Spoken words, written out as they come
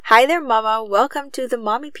Hi there, Mama. Welcome to the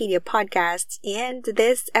Mommypedia podcast. And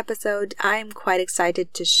this episode, I'm quite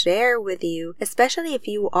excited to share with you, especially if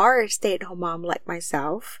you are a stay-at-home mom like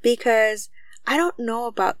myself, because I don't know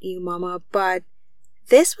about you, Mama, but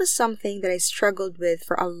this was something that I struggled with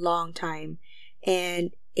for a long time,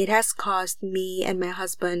 and it has caused me and my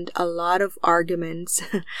husband a lot of arguments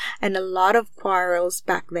and a lot of quarrels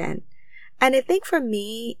back then. And I think for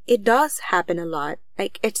me, it does happen a lot.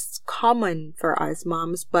 Like, it's common for us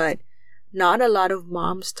moms, but not a lot of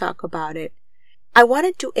moms talk about it. I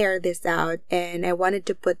wanted to air this out, and I wanted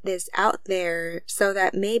to put this out there so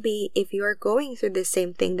that maybe if you are going through the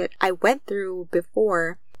same thing that I went through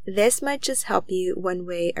before, this might just help you one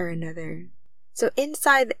way or another. So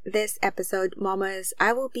inside this episode, Mamas,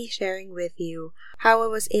 I will be sharing with you how I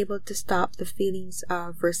was able to stop the feelings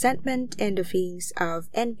of resentment and the feelings of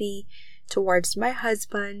envy towards my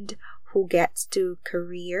husband who gets to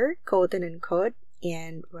career, quote and unquote,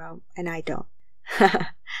 and I don't.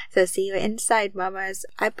 So see you inside, Mamas.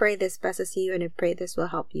 I pray this blesses you and I pray this will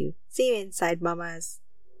help you. See you inside, Mamas.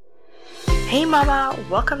 Hey Mama,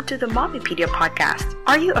 welcome to the Mommypedia podcast.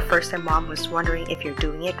 Are you a first-time mom who's wondering if you're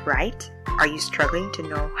doing it right? Are you struggling to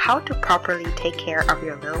know how to properly take care of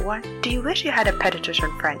your little one? Do you wish you had a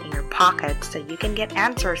pediatrician friend in your pocket so you can get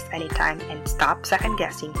answers anytime and stop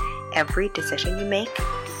second-guessing every decision you make?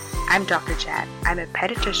 I'm Dr. Jan. I'm a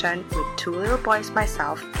pediatrician with 2 little boys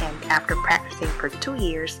myself, and after practicing for 2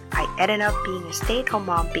 years, I ended up being a stay-at-home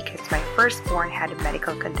mom because my firstborn had a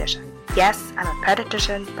medical condition. Yes, I'm a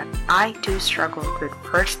pediatrician, but I too struggled with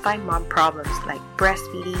first-time mom problems like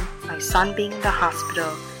breastfeeding, my son being in the hospital,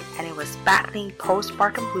 and I was battling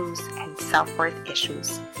postpartum blues and self-worth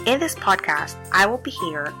issues. In this podcast, I will be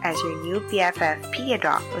here as your new BFF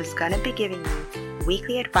Pediadoc who's gonna be giving you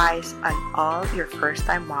weekly advice on all your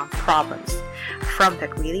first-time mom problems. From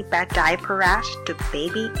that really bad diaper rash to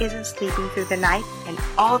baby isn't sleeping through the night, and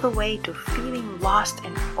all the way to feeling lost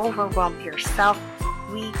and overwhelmed yourself,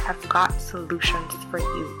 we have got solutions for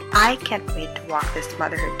you. I can't wait to walk this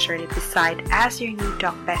motherhood journey beside as your new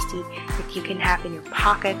dog bestie that you can have in your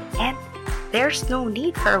pocket, and there's no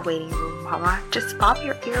need for a waiting room, Mama. Just pop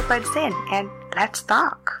your earbuds in and let's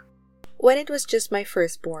talk. When it was just my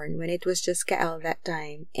firstborn, when it was just Kael that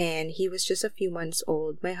time, and he was just a few months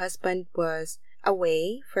old, my husband was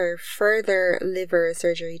away for further liver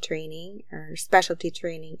surgery training or specialty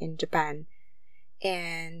training in Japan.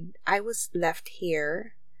 And I was left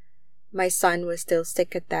here. My son was still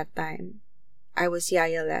sick at that time. I was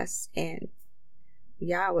yaya-less, and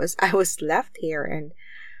I was left here.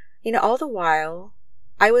 And all the while,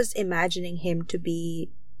 I was imagining him to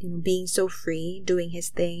be, being so free, doing his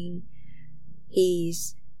thing.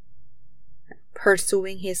 He's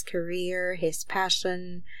pursuing his career, his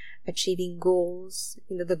passion, achieving goals,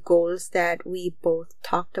 the goals that we both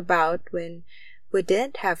talked about when we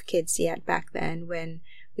didn't have kids yet back then, when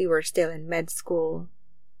we were still in med school.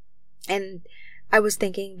 And I was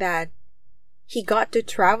thinking that he got to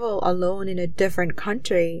travel alone in a different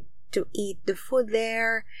country, to eat the food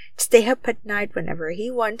there, stay up at night whenever he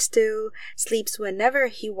wants to, sleeps whenever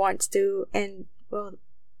he wants to, and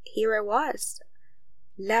here I was,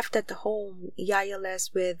 left at home,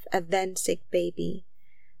 yaya-less with a then sick baby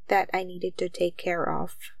that I needed to take care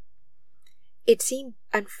of. It seemed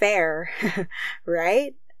unfair,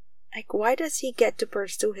 right? Like, why does he get to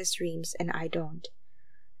pursue his dreams and I don't?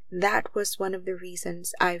 That was one of the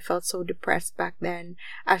reasons I felt so depressed back then,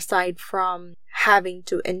 aside from having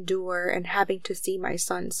to endure and having to see my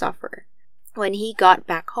son suffer. When he got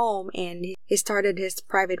back home and he started his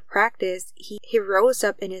private practice, he rose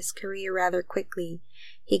up in his career rather quickly.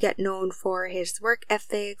 He got known for his work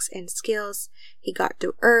ethics and skills. He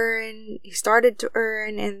started to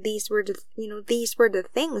earn, and these were the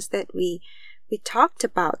things that we talked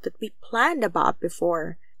about, that we planned about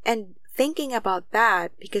before. And thinking about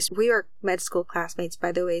that, because we were med school classmates,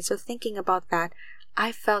 by the way, so thinking about that,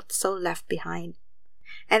 I felt so left behind.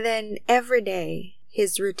 And then every day,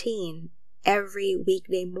 his routine, every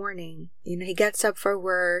weekday morning, he gets up for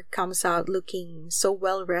work, comes out looking so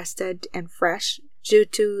well rested and fresh due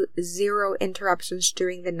to 0 interruptions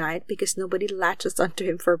during the night because nobody latches onto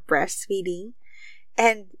him for breastfeeding,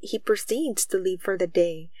 and he proceeds to leave for the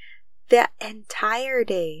day. The entire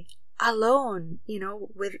day alone,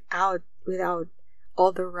 without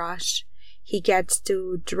all the rush. He gets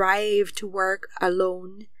to drive to work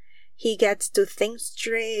alone. He gets to think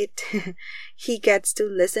straight. He gets to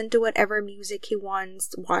listen to whatever music he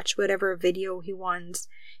wants, watch whatever video he wants.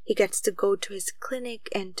 He gets to go to his clinic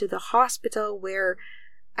and to the hospital where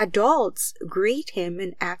adults greet him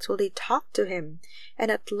and actually talk to him. And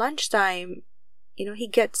at lunchtime, he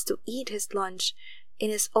gets to eat his lunch in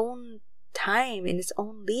his own time, in his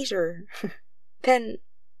own leisure. Then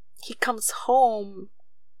he comes home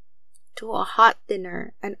to a hot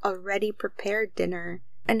dinner, an already prepared dinner,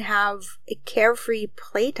 and have a carefree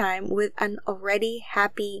playtime with an already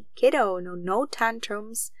happy kiddo. No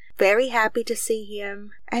tantrums. Very happy to see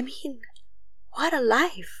him. I mean, what a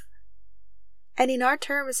life. And in our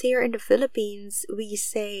terms here in the Philippines, we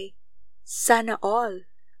say, sana all.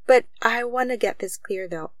 But I want to get this clear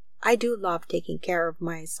though. I do love taking care of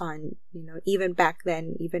my son, even back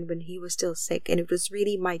then, even when he was still sick. And it was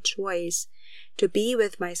really my choice to be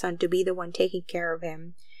with my son, to be the one taking care of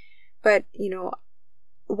him. But,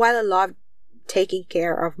 while I love taking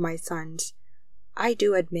care of my sons, I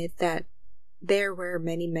do admit that there were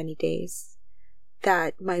many, many days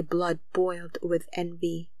that my blood boiled with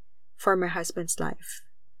envy for my husband's life.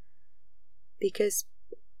 Because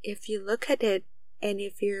if you look at it, and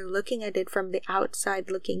if you're looking at it from the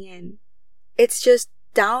outside looking in, it's just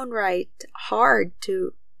downright hard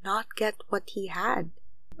to not get what he had.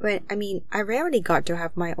 I rarely got to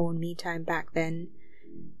have my own me time back then.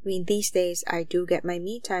 These days I do get my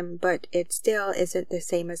me time, but it still isn't the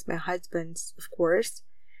same as my husband's, of course.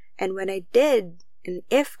 And when I did, and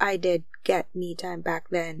if I did get me time back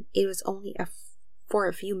then, it was only for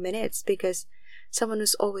a few minutes, because someone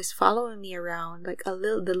was always following me around.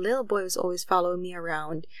 The little boy was always following me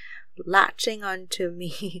around, latching onto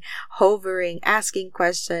me, hovering, asking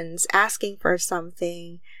questions, asking for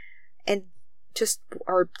something, and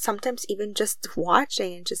or sometimes even just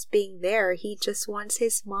watching and just being there. He just wants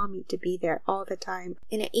his mommy to be there all the time.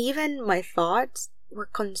 And even my thoughts were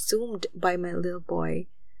consumed by my little boy.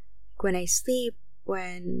 When I sleep,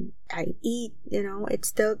 when I eat, it's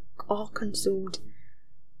still all consumed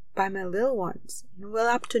by my little ones. Well,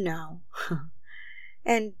 up to now.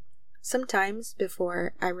 And sometimes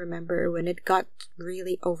before, I remember when it got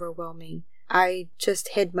really overwhelming, I just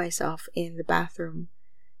hid myself in the bathroom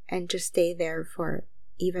and just stay there for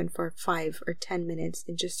 5 or 10 minutes,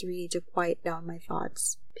 and just really to quiet down my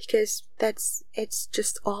thoughts, because it's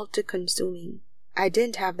just all too consuming. I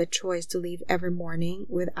didn't have the choice to leave every morning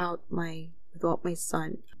without my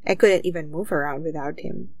son. I couldn't even move around without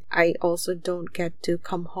him. I also don't get to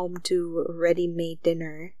come home to ready-made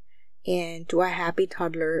dinner and to a happy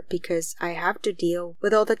toddler, because I have to deal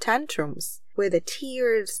with all the tantrums, with the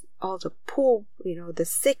tears, all the poop, the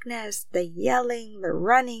sickness, the yelling, the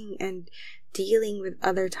running, and dealing with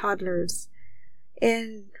other toddlers.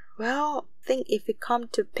 And, well, I think if you come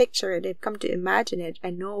to picture it, come to imagine it, I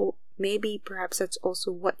know maybe perhaps that's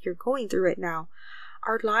also what you're going through right now.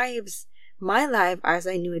 Our lives, my life as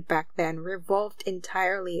I knew it back then, revolved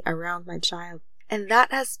entirely around my child. And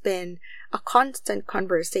that has been a constant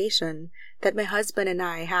conversation that my husband and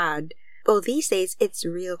I had. Well, these days it's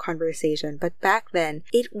real conversation, but back then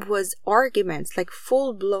it was arguments, like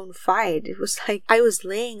full-blown fight. It was like I was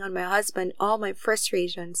laying on my husband all my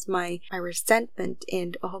frustrations, my resentment,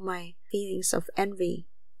 and all my feelings of envy.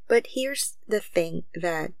 But here's the thing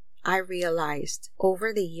that I realized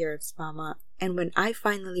over the years, Mama, and when I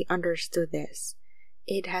finally understood this,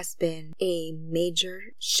 it has been a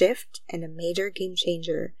major shift and a major game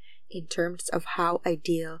changer in terms of how I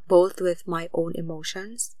deal both with my own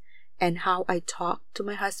emotions and how I talk to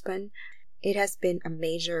my husband. It has been a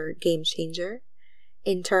major game changer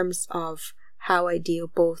in terms of how I deal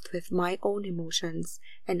both with my own emotions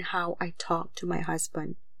and how I talk to my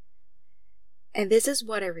husband. And this is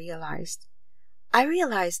what I realized. I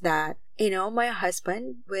realized that, my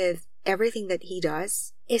husband, with everything that he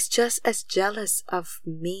does, is just as jealous of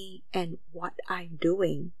me and what I'm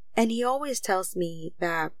doing. And he always tells me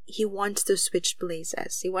that he wants to switch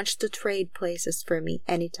places. He wants to trade places for me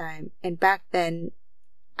anytime. And back then,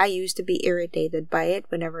 I used to be irritated by it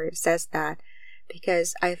whenever it says that,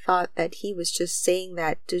 because I thought that he was just saying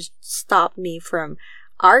that to stop me from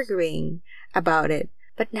arguing about it.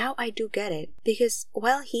 But now I do get it, because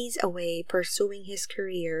while he's away pursuing his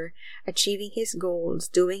career, achieving his goals,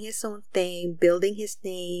 doing his own thing, building his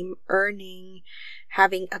name, earning,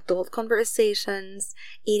 having adult conversations,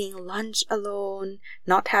 eating lunch alone,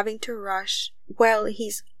 not having to rush, while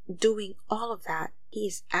he's doing all of that,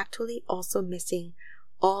 he's actually also missing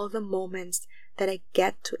all the moments that I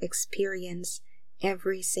get to experience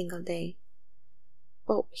every single day.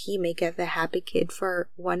 Well, he may get the happy kid for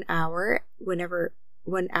 1 hour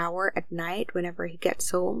 1 hour at night whenever he gets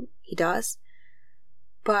home, he does.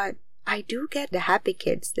 But I do get the happy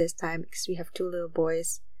kids this time, because we have 2 little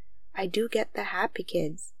boys. I do get the happy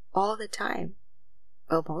kids all the time.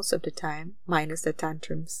 Well, most of the time, minus the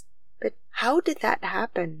tantrums. But how did that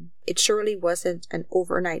happen? It surely wasn't an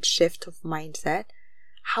overnight shift of mindset.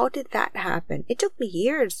 How did that happen? It took me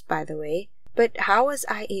years, by the way. But how was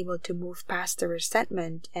I able to move past the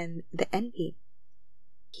resentment and the envy?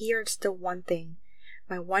 Here's the one thing,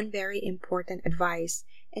 my one very important advice,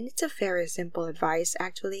 and it's a very simple advice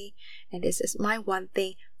actually, and this is my one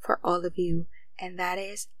thing for all of you, and that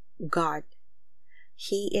is God.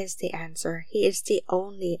 He is the answer. He is the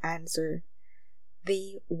only answer.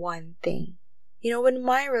 The one thing. When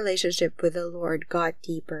my relationship with the Lord got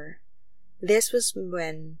deeper, this was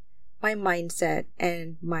when my mindset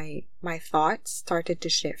and my thoughts started to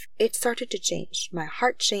shift. It started to change. My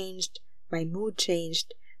heart changed, my mood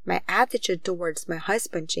changed, my attitude towards my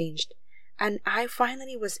husband changed, and I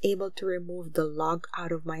finally was able to remove the log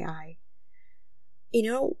out of my eye. You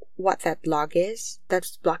know what that log is?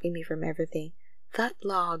 That's blocking me from everything. That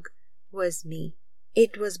log was me.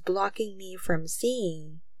 It was blocking me from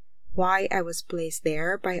seeing why I was placed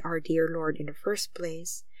there by our dear Lord in the first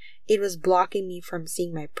place. It was blocking me from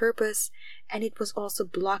seeing my purpose, and it was also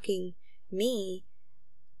blocking me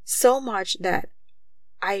so much that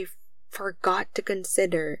I forgot to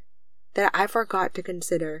consider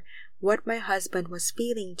what my husband was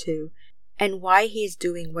feeling too, and why he's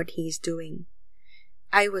doing what he's doing.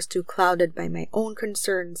 I was too clouded by my own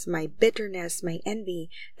concerns, my bitterness, my envy,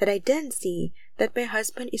 that I didn't see that my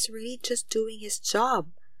husband is really just doing his job.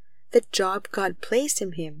 The job God placed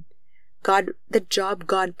him in. The job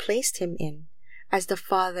God placed him in as the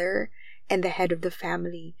father and the head of the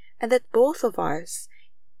family, and that both of us,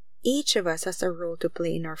 each of us has a role to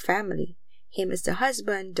play in our family. Him as the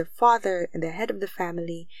husband, the father, and the head of the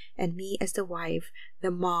family, and me as the wife,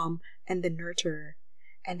 the mom, and the nurturer.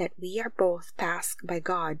 And that we are both tasked by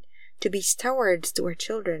God to be stewards to our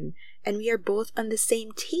children, and we are both on the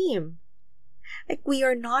same team. Like, we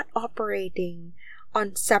are not operating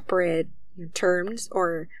on separate terms,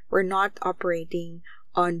 or we're not operating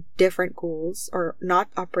on different goals, or not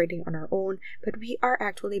operating on our own, but we are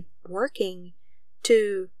actually working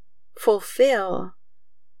to fulfill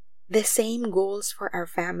the same goals for our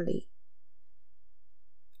family.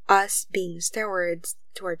 Us being stewards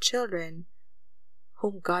to our children,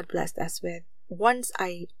 whom God blessed us with. Once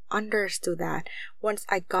I understood that, once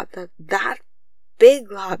I got that big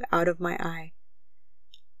log out of my eye,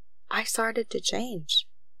 I started to change.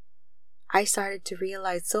 I started to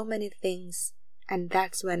realize so many things, and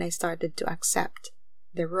that's when I started to accept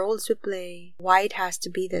the roles we play, why it has to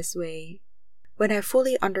be this way. When I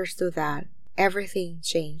fully understood that, everything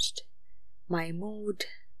changed. My mood,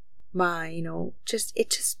 it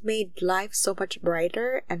just made life so much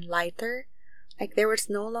brighter and lighter. Like, there was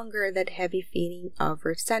no longer that heavy feeling of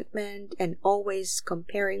resentment and always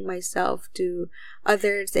comparing myself to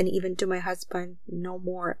others and even to my husband. No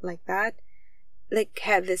more like that. Like,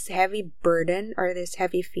 had this heavy burden or this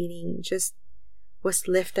heavy feeling just was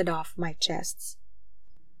lifted off my chest.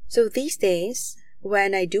 So these days,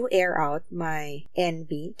 when I do air out my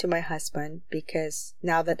envy to my husband, because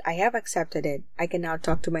now that I have accepted it, I can now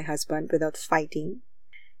talk to my husband without fighting.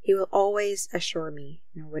 He will always assure me,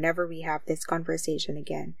 whenever we have this conversation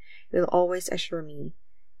again, he will always assure me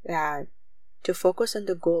that to focus on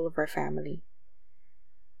the goal of our family.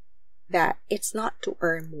 That it's not to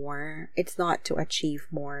earn more, it's not to achieve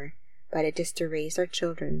more, but it is to raise our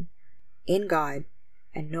children in God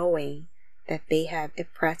and knowing that they have a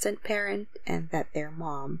present parent and that their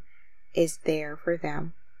mom is there for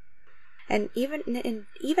them. And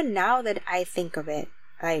even now that I think of it,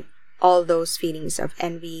 like all those feelings of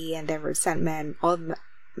envy and the resentment, all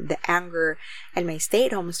the anger and my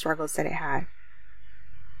stay-at-home struggles that I had,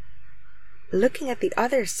 looking at the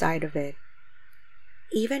other side of it,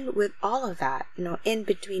 even with all of that, in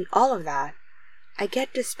between all of that, I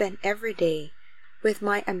get to spend every day with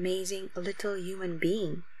my amazing little human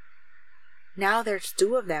being. Now there's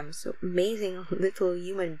two of them, so amazing little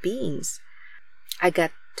human beings. I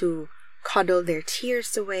get to cuddle their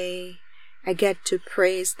tears away. I get to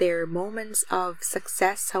praise their moments of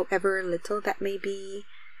success, however little that may be.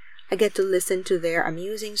 I get to listen to their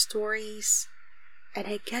amusing stories. And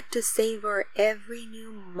I get to savor every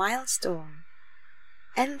new milestone.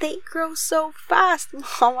 And they grow so fast,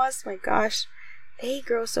 mamas, my gosh. They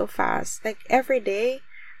grow so fast. Like, every day,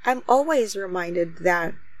 I'm always reminded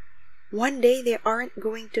that one day they aren't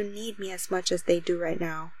going to need me as much as they do right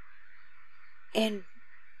now. And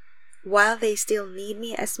while they still need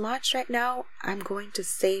me as much right now, I'm going to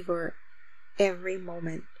savor every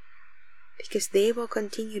moment. Because they will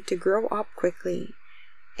continue to grow up quickly.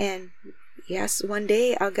 And yes, one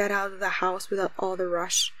day I'll get out of the house without all the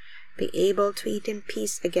rush. Be able to eat in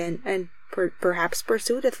peace again and perhaps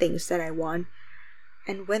pursue the things that I want.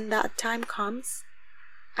 And when that time comes,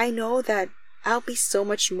 I know that I'll be so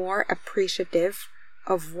much more appreciative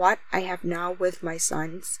of what I have now with my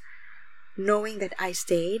sons, knowing that I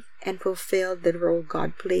stayed and fulfilled the role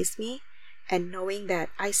God placed me, and knowing that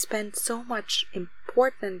I spent so much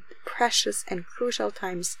important, precious, and crucial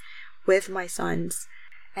times with my sons,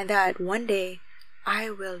 and that one day I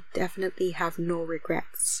will definitely have no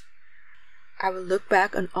regrets. I will look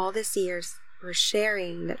back on all these years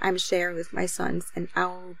I'm sharing with my sons, and I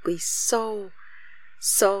will be so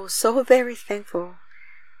very thankful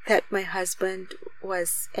that my husband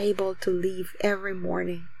was able to leave every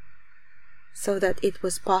morning so that it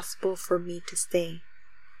was possible for me to stay.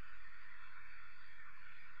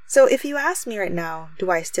 So if you ask me right now,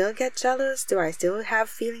 do I still get jealous? Do I still have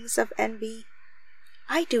feelings of envy?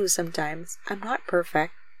 I do sometimes. I'm not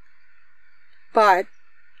perfect. But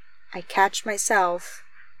I catch myself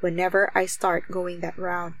whenever I start going that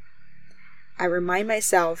route. I remind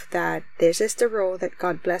myself that this is the role that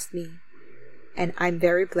God blessed me. And I'm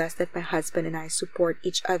very blessed that my husband and I support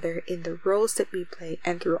each other in the roles that we play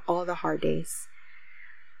and through all the hard days.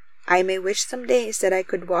 I may wish some days that I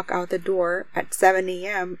could walk out the door at 7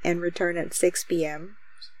 a.m. and return at 6 p.m.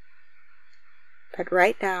 But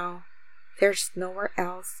right now, there's nowhere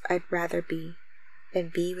else I'd rather be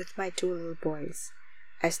than be with my 2 little boys,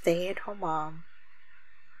 a stay-at-home mom,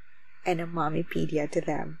 and a mommypedia to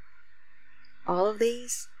them. All of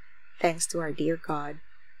these, thanks to our dear God.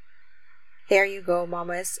 There you go,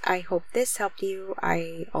 mamas. I hope this helped you.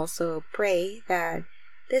 I also pray that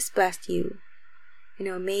this blessed you.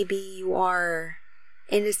 Maybe you are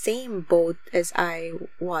in the same boat as I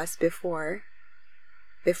was before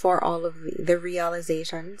all of the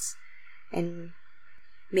realizations, and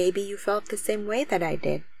maybe you felt the same way that I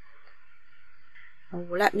did.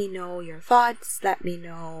 Let me know your thoughts. Let me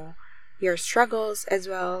know your struggles as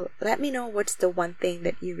well. Let me know what's the one thing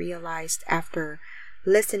that you realized after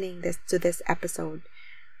listening to this episode.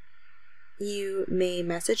 You may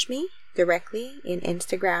message me directly in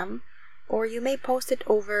Instagram, or you may post it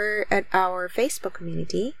over at our Facebook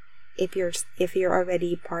community if you're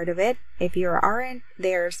already part of it. If you aren't,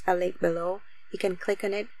 there's a link below. You can click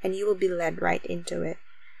on it and you will be led right into it.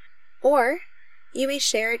 Or you may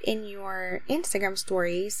share it in your Instagram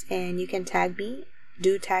stories, and you can tag me.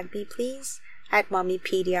 Do tag me, please, at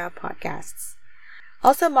mommypedia podcasts.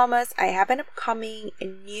 Also, mamas, I have an upcoming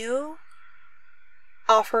new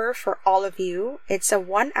offer for all of you. It's a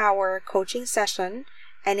 1-hour coaching session,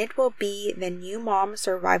 and it will be the New Mom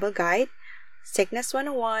Survival Guide, Sickness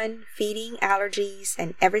 101, feeding, allergies,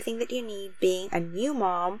 and everything that you need being a new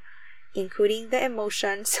mom, including the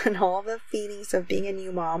emotions and all the feelings of being a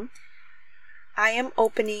new mom. I am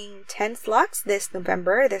opening 10 slots this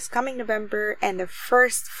coming November, and the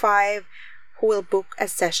first 5 who will book a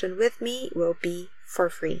session with me will be for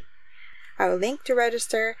free. Our link to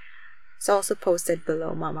register is also posted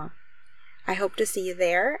below, mama. I hope to see you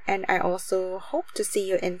there, and I also hope to see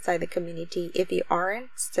you inside the community if you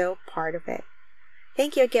aren't still part of it.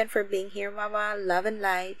 Thank you again for being here, mama. Love and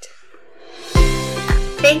light.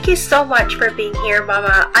 Thank you so much for being here,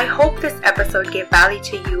 mama. I hope this episode gave value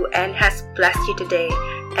to you and has blessed you today.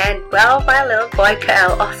 And well, my little boy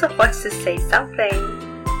Kael also wants to say something.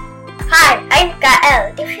 Hi, I'm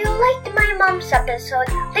Kael. If you liked my mom's episode,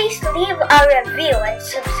 please leave a review and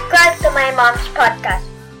subscribe to my mom's podcast.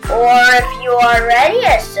 Or if you are already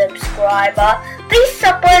a subscriber, please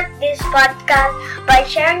support this podcast by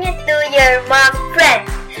sharing it to your mom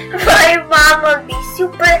friends. My mom will be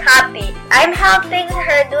super happy. I'm helping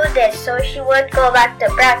her do this so she won't go back to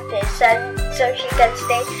practice, and so she can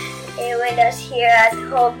stay with us here at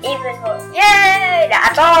home even more. Yay!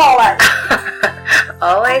 That's all!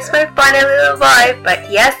 Always my funny little boy. But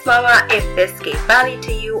yes, mama, if this gave value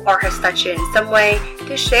to you or has touched you in some way,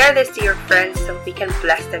 to share this to your friends so we can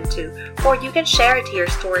bless them too. Or you can share it to your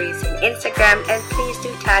stories in Instagram, and please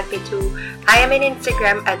do tag me too. I am in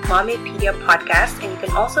Instagram at mommypedia podcast, and you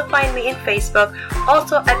can also find me in Facebook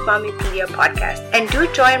also at mommypedia podcast. And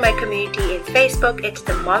do join my community in Facebook. It's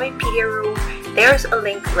the Mommypedia Room. There's a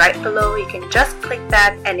link right below. You can just click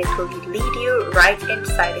that and it will lead you right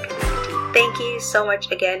inside the community. Thank you so much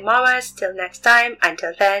again, mamas. Till next time.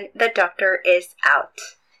 Until then, the doctor is out.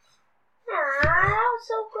 Ah, that was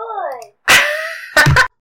so good.